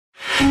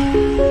Hello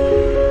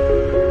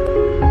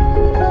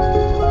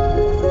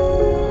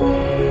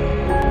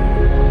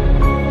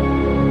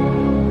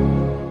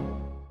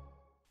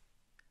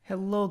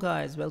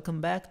guys,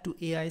 welcome back to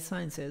AI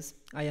Sciences.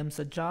 I am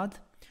Sajjad.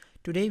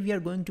 Today we are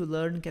going to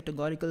learn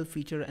categorical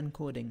feature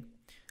encoding.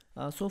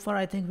 So far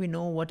I think we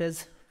know what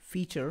is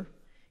feature,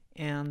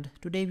 and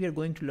today we are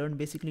going to learn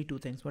basically two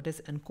things: what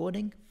is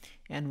encoding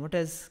and what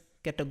is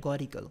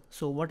categorical.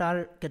 So what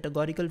are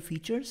categorical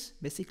features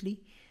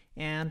basically,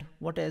 and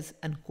what is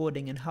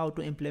encoding and how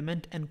to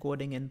implement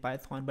encoding in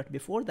Python. But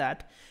before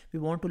that, we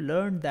want to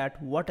learn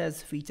that what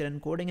is feature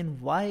encoding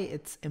and why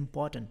it's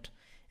important.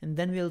 And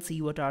then we'll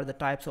see what are the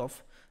types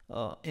of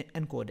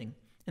encoding,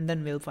 and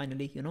then we'll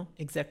finally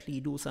exactly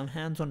do some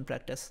hands-on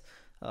practice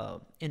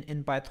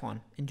in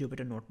Python in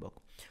Jupyter Notebook.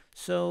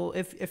 So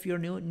if you're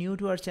new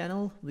to our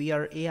channel, we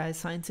are AI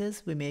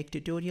Sciences. We make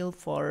tutorial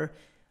for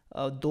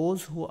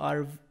those who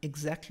are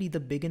exactly the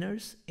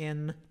beginners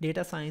in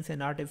data science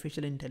and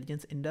artificial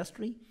intelligence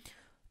industry.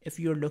 If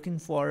you're looking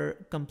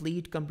for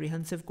complete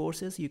comprehensive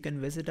courses, you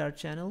can visit our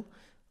channel.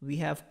 We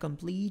have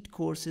complete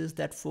courses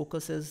that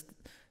focuses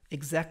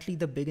exactly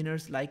the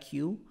beginners like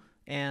you,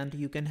 and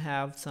you can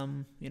have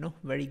some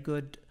very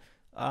good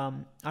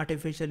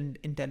artificial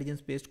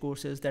intelligence based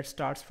courses that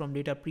starts from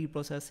data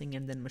pre-processing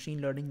and then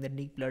machine learning, then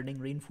deep learning,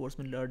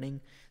 reinforcement learning,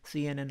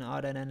 CNN,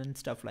 RNN, and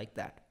stuff like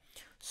that.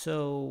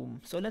 So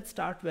let's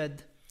start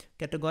with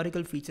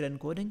categorical feature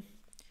encoding.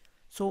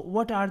 So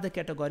what are the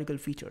categorical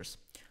features?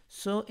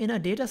 So in a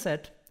data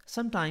set,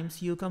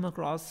 sometimes you come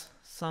across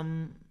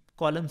some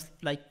columns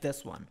like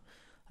this one.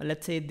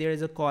 Let's say there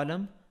is a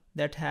column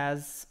that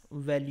has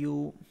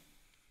value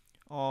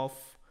of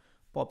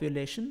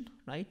population,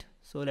 right?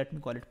 So let me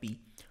call it P.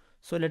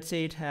 So let's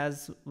say it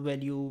has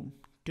value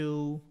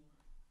 2,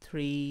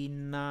 3,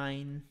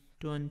 9,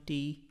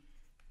 20,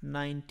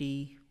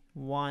 90,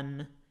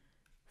 1,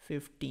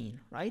 15,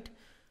 right?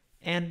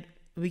 And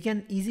we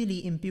can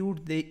easily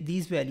impute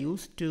these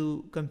values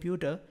to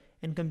computer,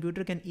 and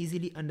computer can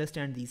easily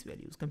understand these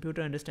values.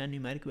 Computer understand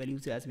numeric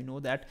values, as we know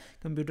that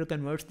computer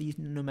converts these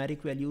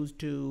numeric values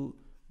to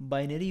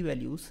binary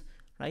values,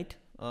 right?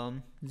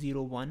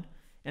 0, 1,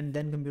 and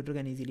then computer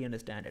can easily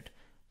understand it.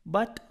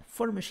 But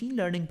for machine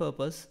learning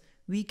purpose,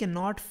 we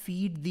cannot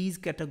feed these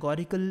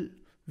categorical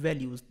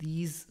values,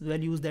 these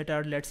values that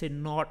are, let's say,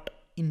 not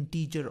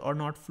integer or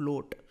not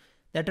float,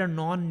 that are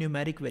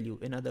non-numeric value,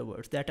 in other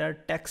words, that are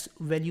text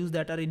values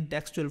that are in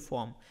textual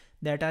form,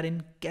 that are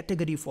in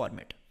category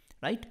format,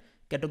 right?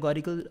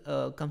 Categorical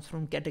comes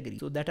from category.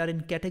 So that are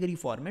in category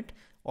format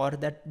or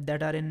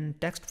that are in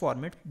text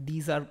format,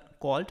 these are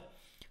called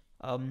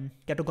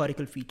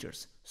categorical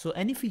features. So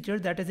any feature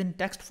that is in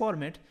text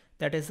format,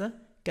 that is a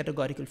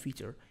categorical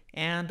feature.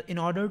 And in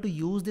order to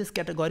use this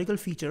categorical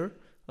feature,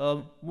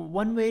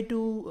 one way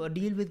to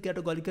deal with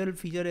categorical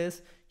feature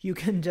is you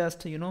can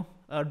just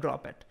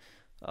drop it.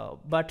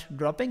 But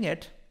dropping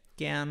it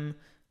can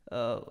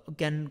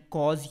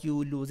cause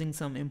you losing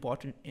some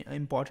important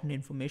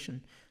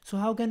information. So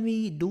how can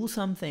we do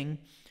something?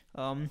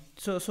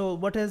 So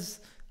what is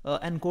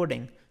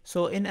encoding?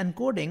 So in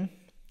encoding,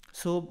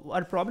 so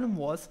our problem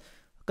was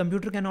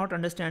computer cannot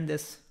understand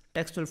this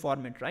textual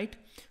format, right?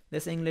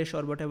 This English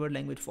or whatever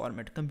language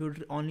format.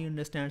 Computer only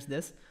understands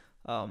this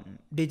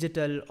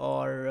digital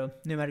or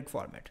numeric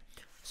format.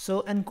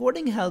 So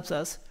encoding helps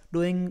us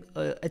doing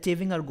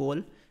achieving our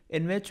goal,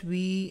 in which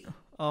we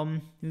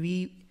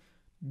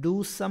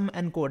do some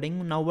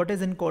encoding. Now what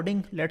is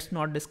encoding? Let's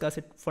not discuss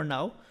it for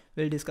now.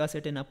 We'll discuss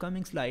it in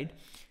upcoming slide.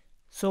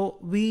 So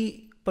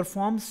we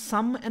perform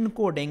some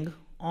encoding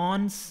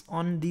on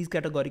these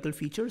categorical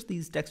features,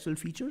 these textual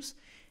features,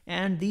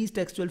 and these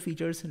textual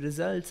features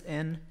results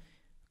in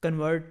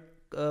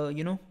convergence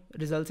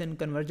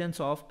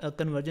of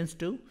convergence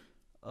to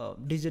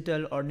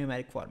digital or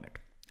numeric format,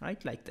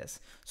 right? Like this.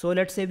 So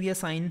let's say we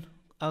assign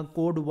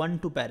code 1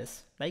 to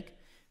Paris, like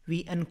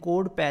we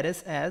encode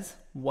Paris as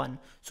 1.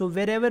 So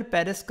wherever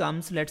Paris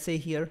comes, let's say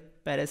here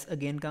Paris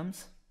again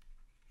comes,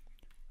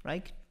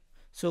 right?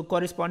 So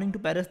corresponding to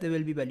Paris there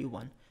will be value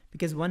 1,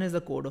 because 1 is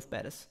the code of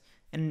Paris.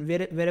 And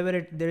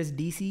wherever there is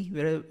DC,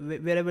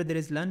 wherever there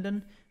is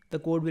London, the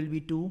code will be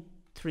 2,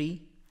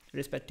 3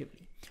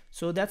 respectively.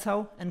 So that's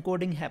how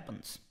encoding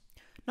happens.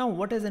 Now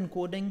what is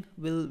encoding?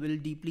 We'll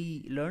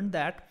deeply learn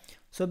that.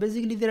 So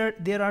basically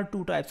there are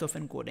two types of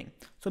encoding.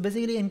 So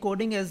basically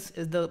encoding is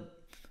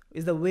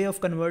the way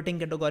of converting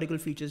categorical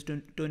features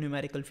to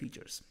numerical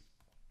features.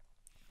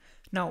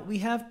 Now we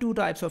have two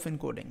types of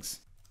encodings.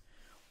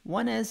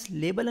 One is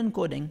label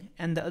encoding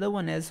and the other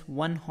one is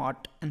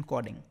one-hot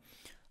encoding.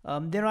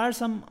 There are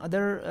some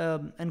other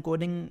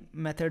encoding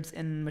methods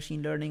in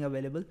machine learning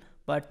available,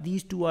 but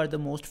these two are the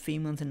most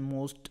famous and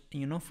most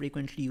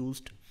frequently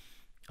used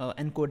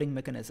encoding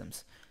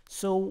mechanisms.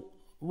 So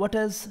what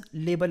is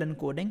label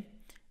encoding?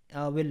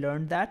 We'll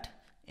learn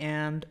that,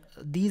 and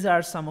these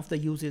are some of the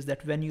uses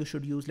that when you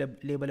should use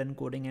label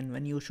encoding and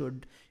when you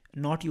should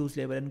not use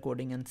label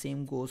encoding, and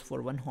same goes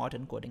for one hot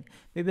encoding.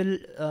 We will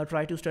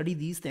try to study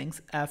these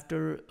things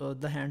after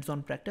the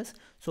hands-on practice.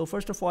 So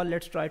first of all,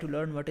 let's try to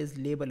learn what is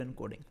label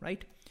encoding,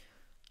 right?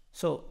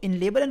 So in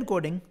label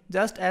encoding,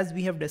 just as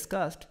we have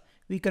discussed,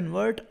 we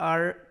convert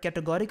our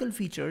categorical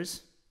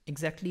features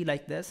exactly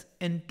like this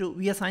into,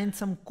 we assign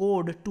some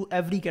code to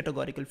every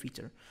categorical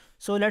feature.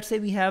 So let's say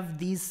we have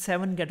these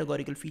 7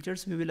 categorical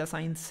features. We will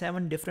assign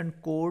 7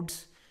 different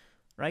codes,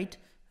 right?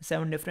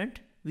 7 different.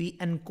 We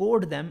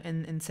encode them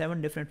in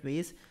 7 different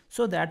ways,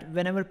 so that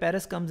whenever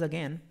Paris comes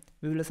again,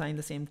 we will assign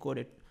the same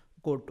code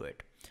to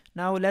it.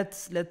 Now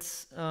let's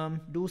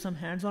do some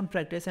hands-on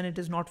practice, and it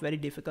is not very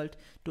difficult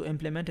to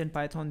implement in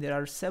Python. There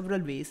are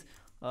several ways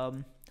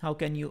how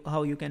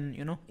you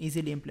can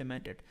easily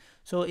implement it.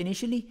 So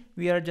initially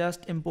we are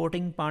just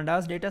importing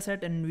pandas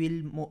dataset, and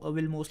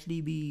we'll mostly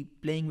be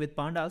playing with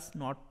pandas,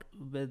 not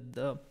with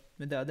the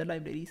other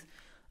libraries,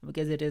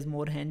 because it is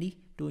more handy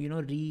to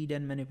read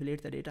and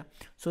manipulate the data.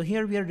 So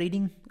here we are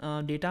reading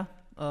data,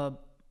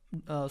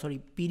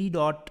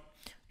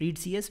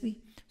 pd.readcsv.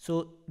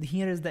 So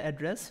here is the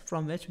address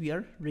from which we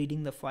are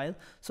reading the file.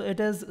 So it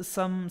is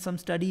some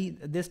study.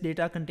 This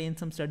data contains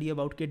some study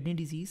about kidney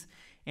disease,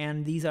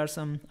 and these are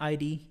some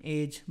ID,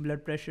 age,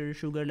 blood pressure,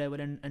 sugar level,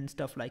 and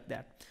stuff like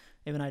that.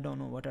 Even I don't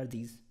know what are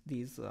these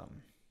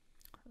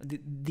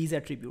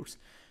attributes.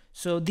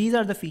 So these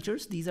are the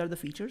features.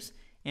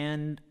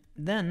 And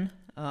then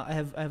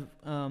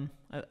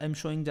I'm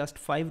showing just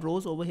 5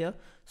 rows over here.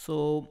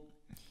 So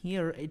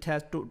here it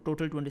has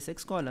total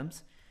 26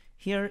 columns.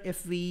 Here,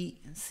 if we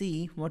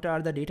see what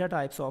are the data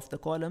types of the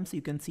columns,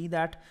 you can see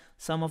that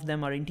some of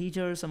them are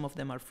integers, some of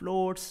them are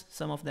floats,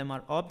 some of them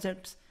are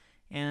objects,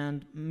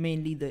 and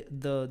mainly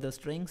the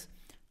strings.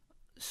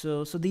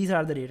 So these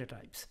are the data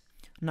types.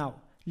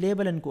 Now,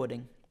 label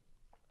encoding.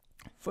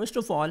 First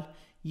of all,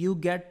 you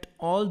get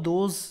all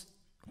those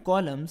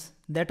columns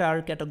that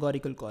are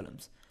categorical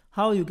columns.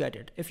 How you get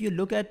it? If you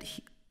look at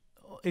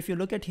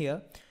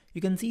here,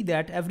 you can see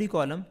that every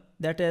column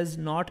that is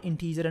not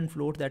integer and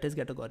float, that is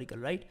categorical,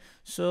 right?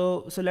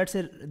 So let's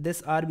say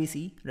this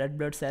RBC, red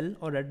blood cell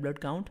or red blood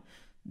count,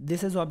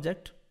 this is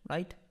object,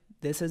 right?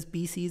 This is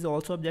PC is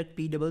also object,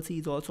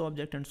 PCC is also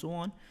object, and so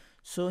on.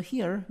 So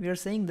here we are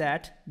saying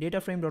that data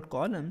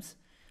frame.columns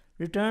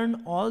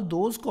return all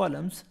those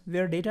columns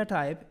where data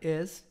type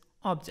is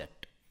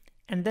object,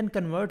 and then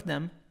convert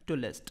them to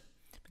list,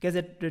 because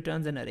it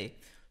returns an array.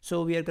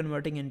 So we are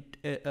converting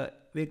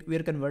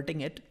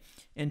it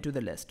into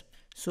the list.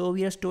 So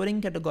we are storing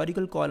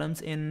categorical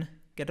columns in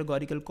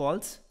categorical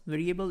calls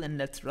variable, and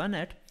let's run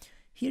it.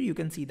 Here you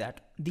can see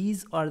that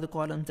these are the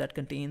columns that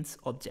contains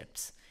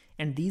objects,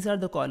 and these are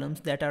the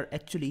columns that are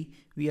actually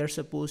we are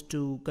supposed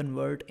to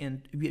convert,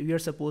 and we are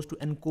supposed to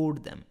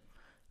encode them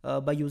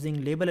by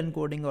using label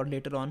encoding, or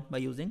later on by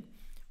using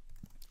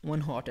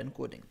one hot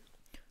encoding.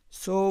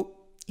 So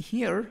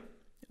here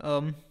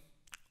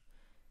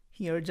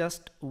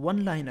just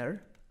one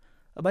liner.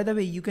 By the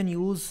way, you can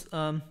use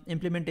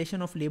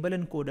implementation of label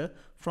encoder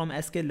from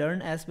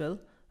sklearn as well,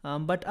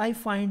 but I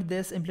find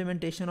this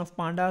implementation of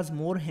pandas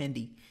more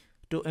handy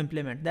to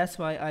implement. That's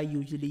why I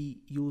usually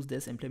use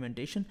this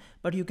implementation,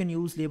 but you can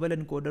use label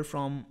encoder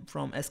from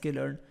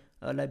sklearn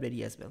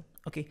library as well.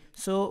 Okay,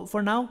 so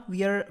for now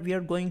we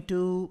are going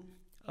to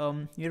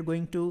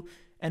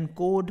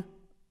encode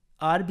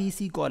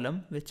RBC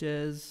column, which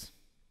is,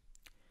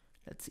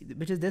 let's see,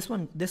 which is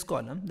this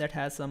column that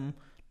has some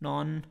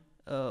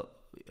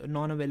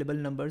non-available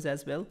numbers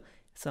as well,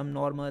 some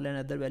normal and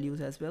other values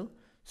as well.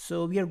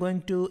 So we are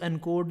going to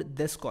encode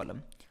this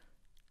column.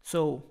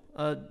 So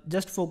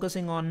just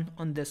focusing on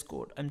this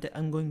code,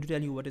 I'm going to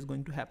tell you what is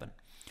going to happen.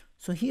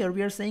 So here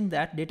we are saying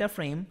that data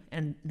frame,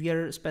 and we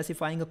are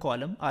specifying a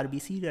column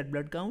RBC, red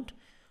blood count,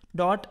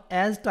 dot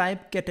as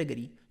type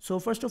category. So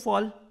first of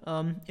all,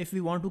 if we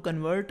want to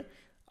convert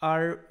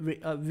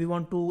we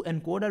want to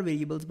encode our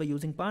variables by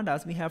using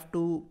pandas, we have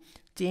to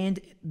change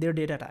their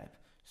data type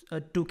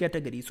to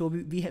category. So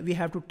we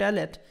have to tell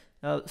it,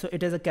 so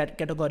it is a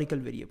categorical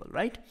variable,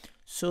 right?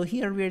 So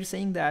here we are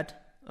saying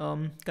that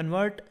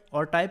convert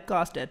or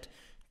typecast it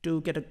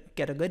to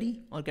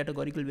category or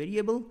categorical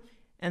variable,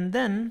 and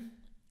then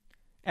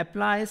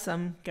apply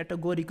some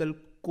categorical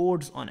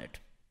codes on it.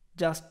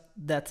 Just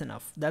that's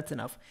enough.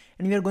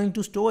 And we are going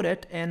to store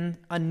it in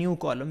a new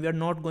column. We are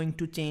not going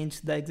to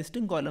change the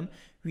existing column.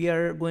 We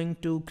are going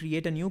to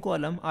create a new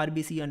column,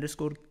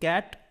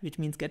 RBC_cat, which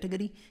means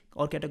category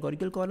or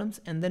categorical columns,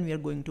 and then we are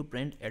going to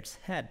print its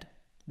head,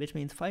 which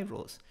means 5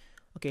 rows.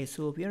 Okay,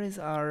 so here is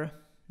our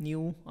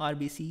new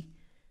RBC.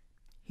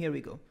 Here we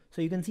go.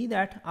 So you can see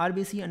that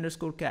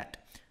RBC_cat.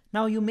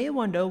 Now you may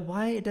wonder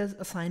why it is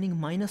assigning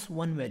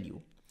 -1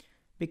 value,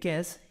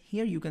 because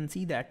here you can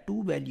see that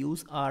 2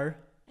 values are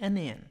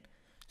NaN.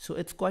 So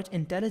it's quite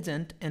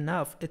intelligent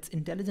enough. It's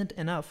intelligent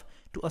enough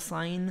to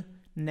assign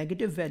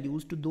negative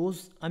values to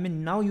those, I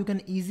mean, now you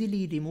can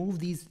easily remove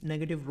these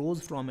negative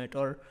rows from it,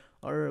 or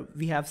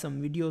we have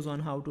some videos on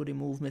how to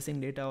remove missing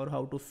data or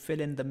how to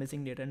fill in the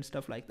missing data and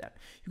stuff like that.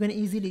 You can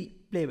easily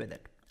play with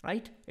it,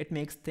 right? It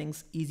makes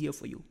things easier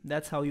for you.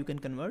 That's how you can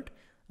convert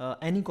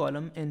any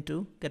column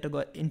into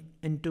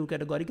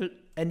categorical,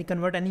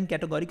 convert any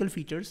categorical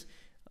features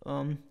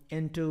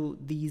into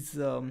these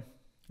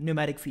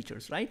numeric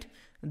features, right?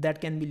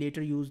 That can be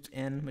later used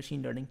in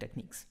machine learning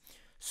techniques.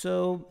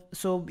 So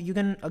you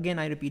can, again,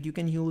 I repeat, you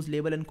can use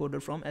label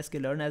encoder from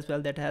sklearn as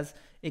well. That has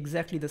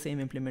exactly the same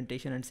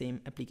implementation and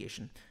same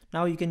application.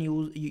 Now you can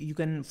use, you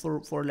can,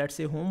 for let's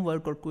say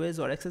homework or quiz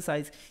or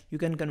exercise, you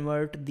can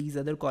convert these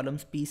other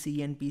columns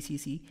PC and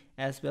PCC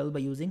as well by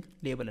using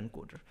label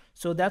encoder.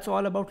 So that's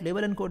all about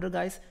label encoder,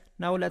 guys.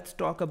 Now let's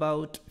talk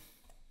about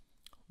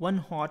one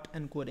hot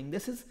encoding.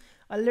 This is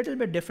a little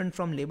bit different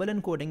from label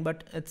encoding,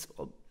 but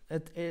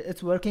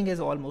its working is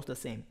almost the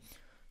same.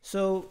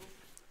 So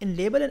in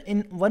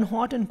one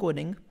hot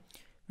encoding,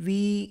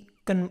 we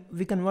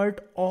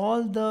convert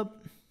all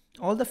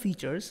the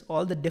features,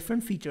 all the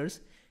different features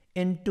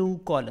into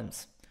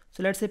columns.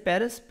 So let's say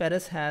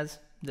Paris has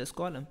this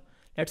column.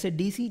 Let's say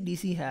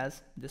DC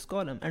has this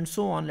column, and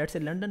so on. Let's say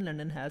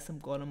London has some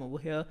column over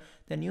here.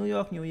 Then New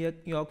York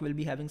will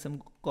be having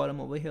some column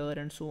over here,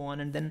 and so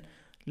on. And then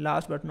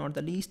last but not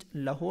the least,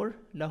 Lahore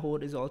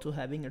is also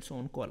having its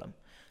own column.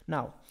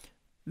 Now,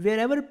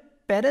 wherever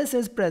Paris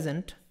is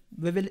present,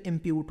 we will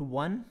impute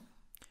 1.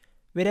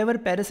 Wherever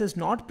Paris is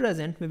not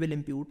present, we will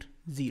impute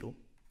 0,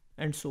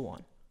 and so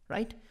on,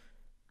 right?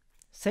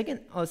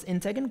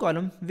 In second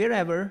column,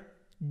 wherever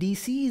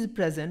DC is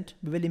present,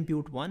 we will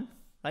impute 1,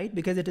 right?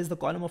 Because it is the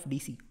column of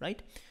DC,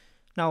 right?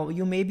 Now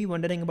you may be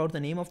wondering about the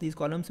name of these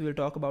columns. We will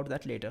talk about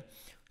that later.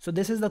 So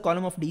this is the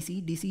column of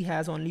DC. DC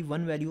has only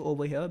one value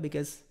over here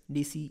because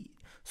DC.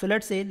 So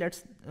let's say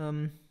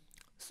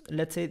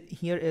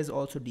here is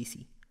also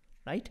DC,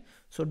 right?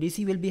 So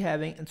DC will be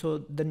having, and so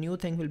the new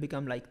thing will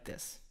become like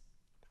this.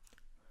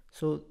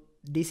 So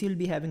DC will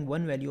be having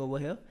one value over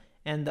here,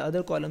 and the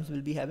other columns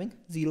will be having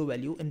 0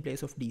 value in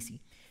place of DC.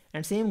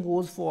 And same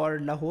goes for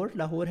Lahore.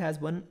 Lahore has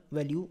one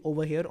value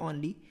over here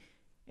only,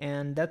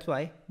 and that's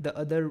why the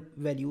other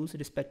values,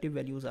 respective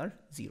values, are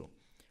 0.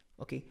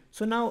 Okay,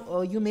 so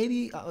now you may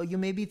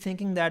be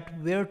thinking that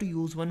where to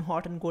use one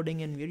hot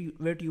encoding and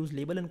where to use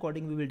label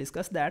encoding. We will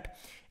discuss that,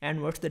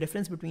 and what's the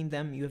difference between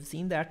them. You have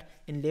seen that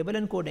in label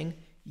encoding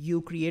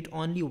you create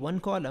only one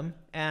column,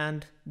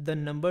 and the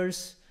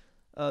numbers,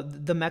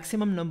 the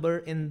maximum number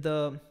in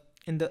the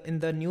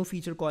new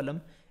feature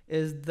column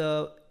is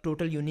the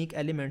total unique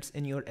elements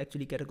in your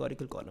actually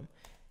categorical column.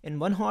 In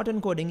one hot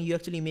encoding, you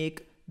actually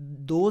make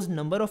those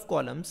number of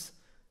columns,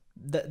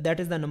 that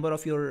is the number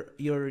of your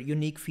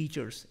unique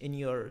features in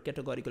your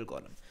categorical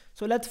column.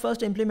 So let's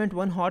first implement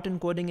one hot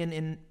encoding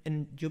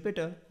in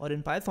Jupyter or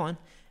in Python,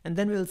 and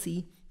then we'll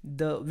see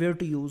where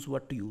to use,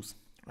 what to use,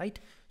 right?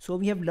 So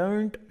we have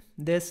learned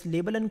this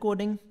label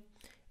encoding,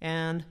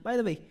 and by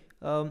the way,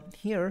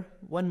 here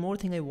one more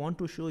thing I want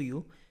to show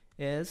you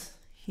is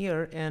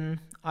here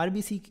in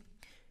RBC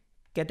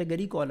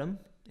category column.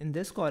 In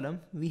this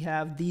column we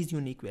have these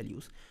unique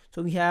values.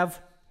 So we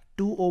have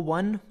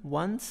 201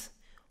 ones,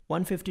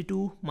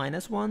 152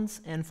 minus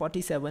ones, and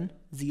 47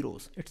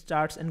 zeros. It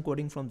starts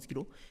encoding from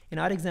 0. In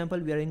our example,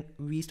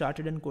 we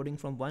started encoding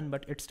from 1,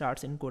 but it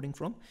starts encoding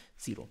from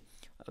 0.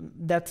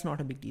 That's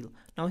not a big deal.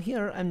 Now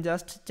here I'm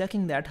just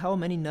checking that how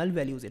many null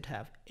values it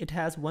have. It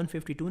has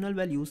 152 null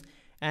values,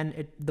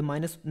 and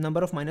the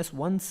number of minus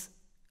ones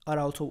are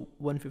also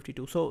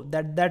 152. So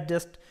that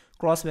just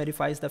cross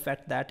verifies the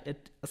fact that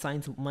it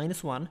assigns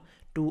 -1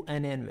 to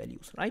n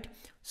values, right?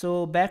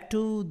 So back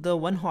to the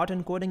one hot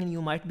encoding, and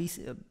you might be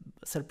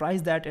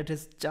surprised that it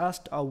is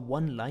just a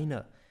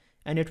one-liner,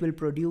 and it will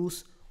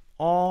produce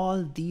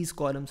all these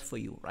columns for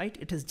you, right?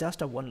 It is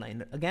just a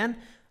one-liner. Again,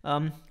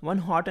 one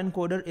hot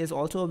encoder is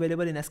also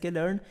available in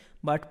sklearn,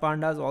 but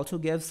pandas also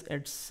gives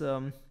its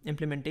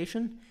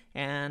implementation,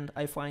 and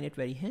I find it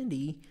very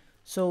handy.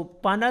 So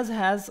pandas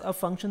has a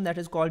function that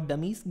is called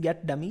dummies,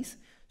 get dummies.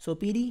 So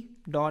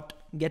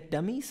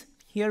pd.getDummies.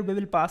 Here we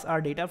will pass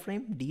our data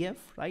frame df,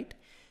 right?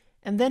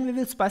 And then we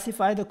will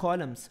specify the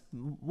columns.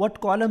 What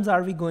columns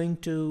are we going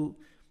to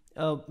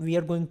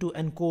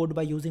encode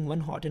by using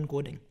one hot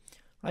encoding,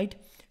 right?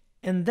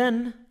 And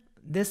then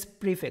this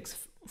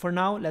prefix, for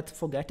now let's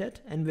forget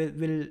it, and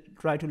we'll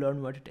try to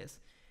learn what it is.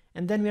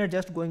 And then we are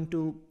just going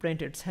to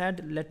print its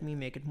head. Let me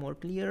make it more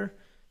clear.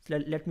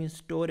 So let me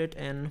store it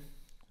in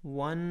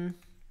one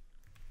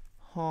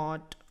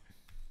hot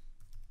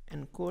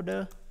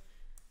encoder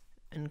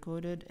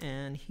encoded,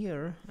 and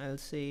here I'll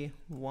say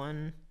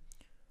one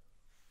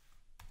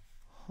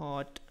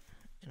hot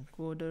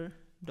encoder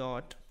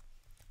dot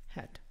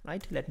head,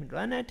 right? Let me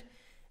run it,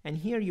 and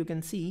here you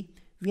can see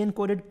we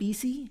encoded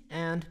PC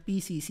and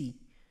PCC,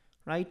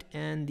 right?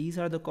 And these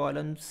are the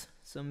columns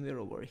somewhere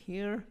over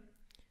here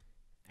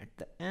at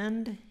the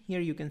end.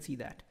 Here you can see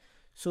that.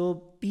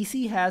 So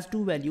PC has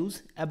two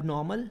values,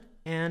 abnormal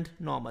and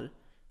normal,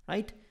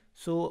 right?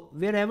 So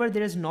wherever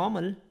there is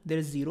normal, there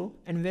is 0,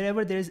 and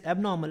wherever there is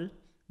abnormal,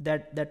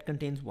 that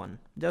contains 1,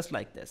 just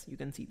like this. You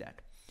can see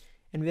that.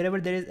 And wherever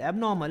there is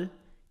abnormal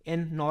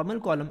in normal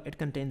column, it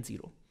contains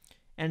 0.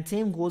 And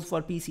same goes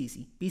for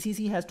PCC.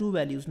 PCC has two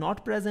values,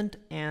 not present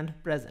and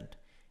present.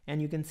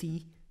 And you can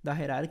see the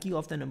hierarchy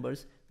of the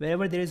numbers.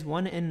 Wherever there is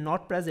 1 in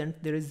not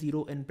present, there is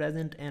 0 in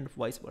present, and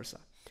vice versa.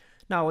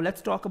 Now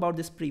let's talk about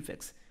this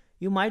prefix.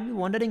 You might be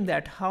wondering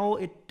that how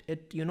it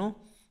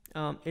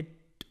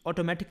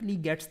automatically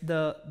gets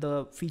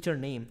the feature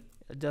name,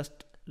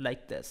 just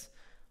like this.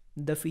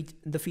 The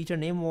feature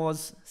name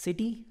was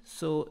city,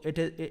 so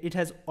it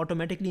has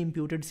automatically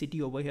imputed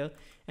city over here,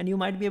 and you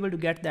might be able to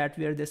get that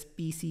where this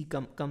PC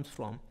comes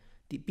from.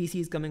 The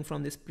PC is coming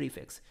from this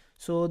prefix.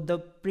 So the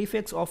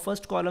prefix of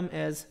first column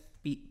is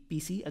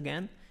PC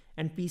again,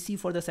 and PC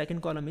for the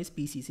second column is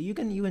PCC. You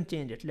can even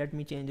change it. Let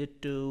me change it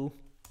to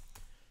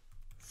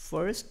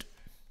first,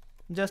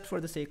 just for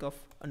the sake of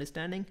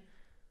understanding.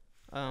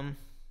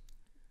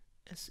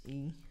 SEC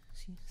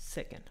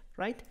second,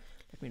 right?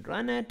 Let me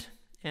run it,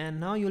 and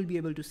now you'll be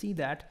able to see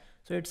that.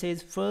 So it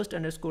says first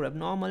underscore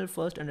abnormal,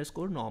 first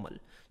underscore normal.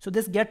 So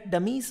this get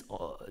dummies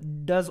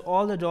does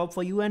all the job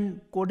for you,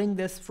 and coding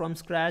this from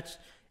scratch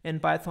in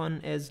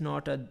Python is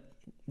not a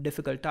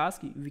difficult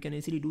task. We can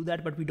easily do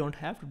that, but we don't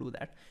have to do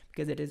that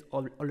because it is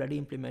already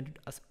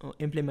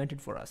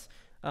implemented for us.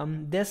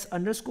 This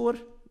underscore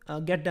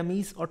get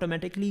dummies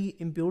automatically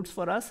imputes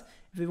for us.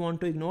 If we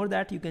want to ignore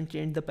that, you can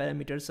change the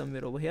parameters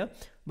somewhere over here,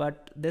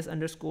 but this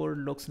underscore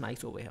looks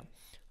nice over here.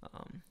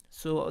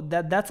 So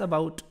that's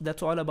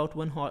all about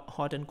one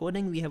hot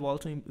encoding.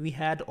 We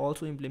had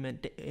also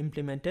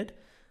implemented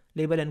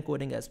label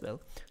encoding as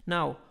well.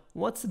 Now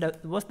what's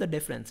the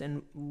difference,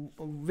 and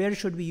where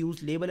should we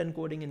use label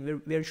encoding,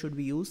 and where should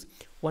we use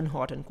one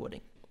hot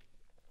encoding?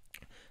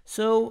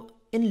 So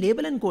in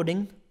label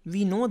encoding,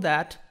 we know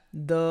that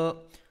the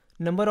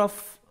number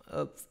of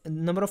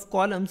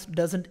columns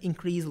doesn't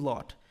increase a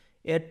lot.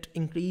 It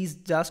increases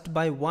just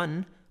by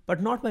 1,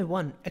 but not by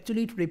 1.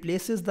 Actually, it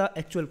replaces the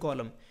actual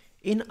column.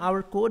 In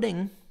our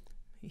coding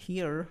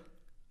here,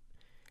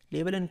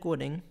 label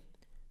encoding,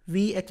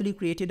 we actually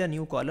created a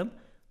new column,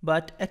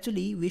 but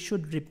actually we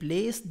should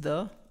replace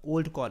the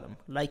old column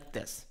like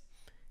this.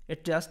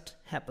 It just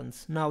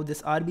happens. Now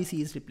this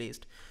RBC is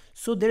replaced.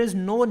 So there is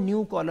no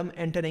new column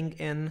entering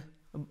in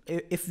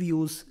if we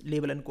use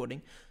label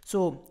encoding.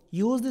 So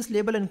use this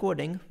label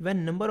encoding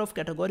when number of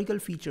categorical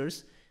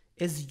features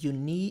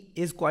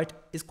is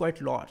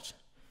quite large.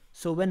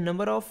 So when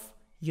number of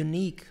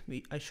unique,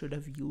 I should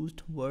have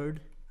used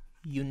word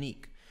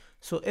unique.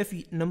 So if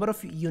number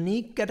of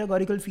unique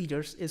categorical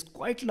features is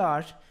quite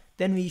large,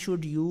 then we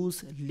should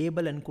use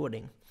label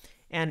encoding.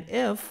 And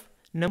if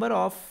number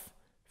of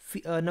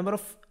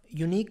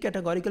unique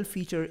categorical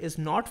feature is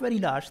not very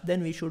large,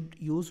 then we should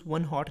use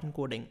one hot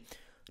encoding.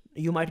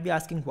 You might be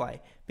asking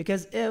why.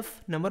 Because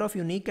if number of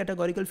unique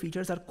categorical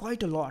features are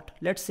quite a lot,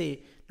 let's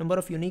say number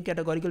of unique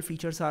categorical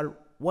features are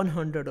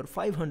 100 or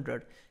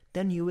 500,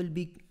 then you will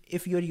be,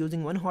 if you're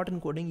using one hot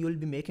encoding, you will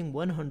be making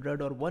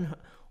 100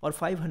 or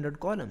 500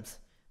 columns.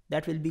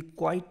 That will be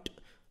quite,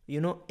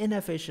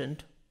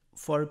 inefficient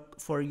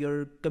for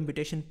your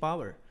computation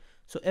power.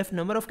 So if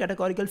number of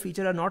categorical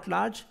features are not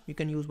large, you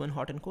can use one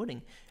hot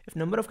encoding. If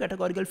number of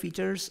categorical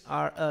features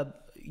are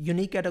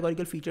unique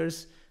categorical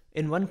features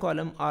in one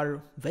column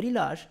are very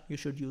large, you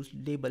should use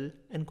label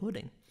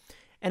encoding.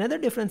 Another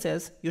difference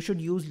is you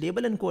should use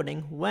label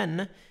encoding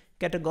when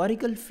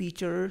categorical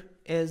feature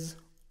is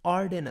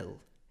ordinal,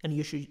 and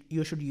you should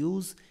use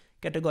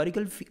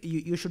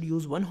you should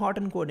use one hot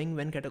encoding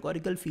when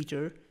categorical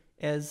feature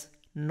is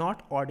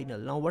not ordinal.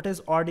 Now what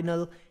is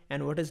ordinal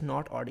and what is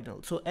not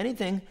ordinal? So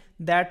anything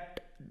that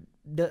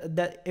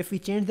if we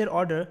change their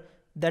order,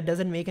 that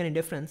doesn't make any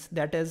difference,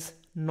 that is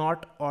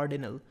not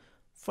ordinal.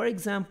 For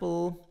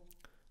example,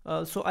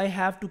 so I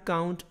have to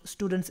count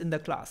students in the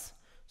class.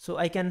 So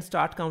I can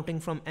start counting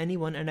from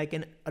anyone and I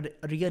can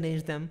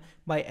rearrange them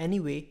by any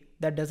way.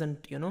 That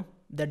doesn't,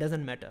 that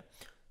doesn't matter.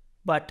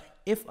 But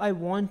if I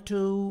want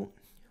to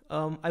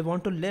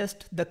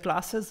list the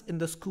classes in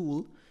the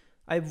school,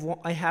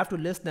 I have to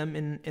list them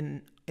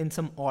in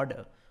some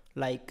order.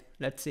 Like,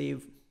 let's say,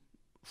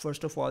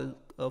 first of all,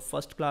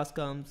 first class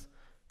comes,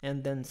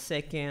 and then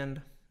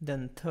second,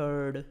 then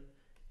third,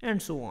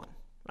 and so on,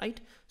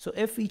 right? So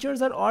if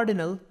features are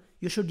ordinal,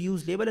 you should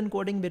use label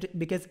encoding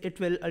because it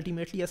will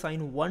ultimately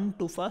assign 1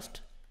 to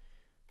first,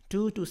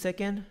 2 to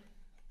second,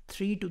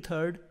 3 to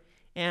third,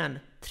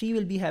 and 3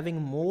 will be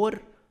having more,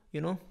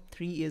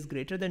 3 is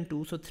greater than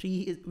 2, so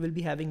 3 will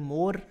be having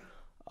more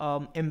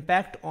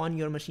impact on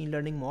your machine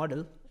learning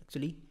model,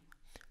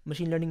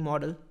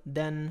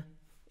 than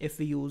if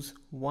we use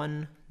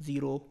 1,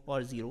 0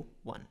 or 0,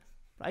 1,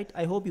 right?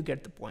 I hope you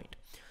get the point.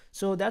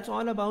 So that's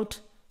all about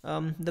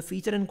the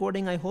feature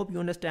encoding. I hope you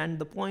understand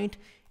the point,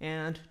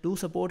 and do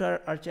support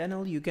our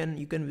channel. You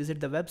can visit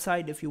the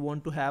website if you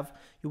want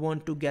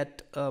to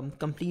get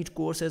complete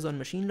courses on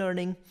machine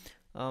learning.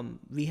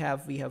 We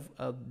have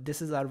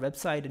this is our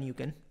website, and you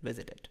can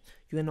visit it.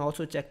 You can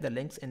also check the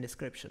links in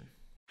description.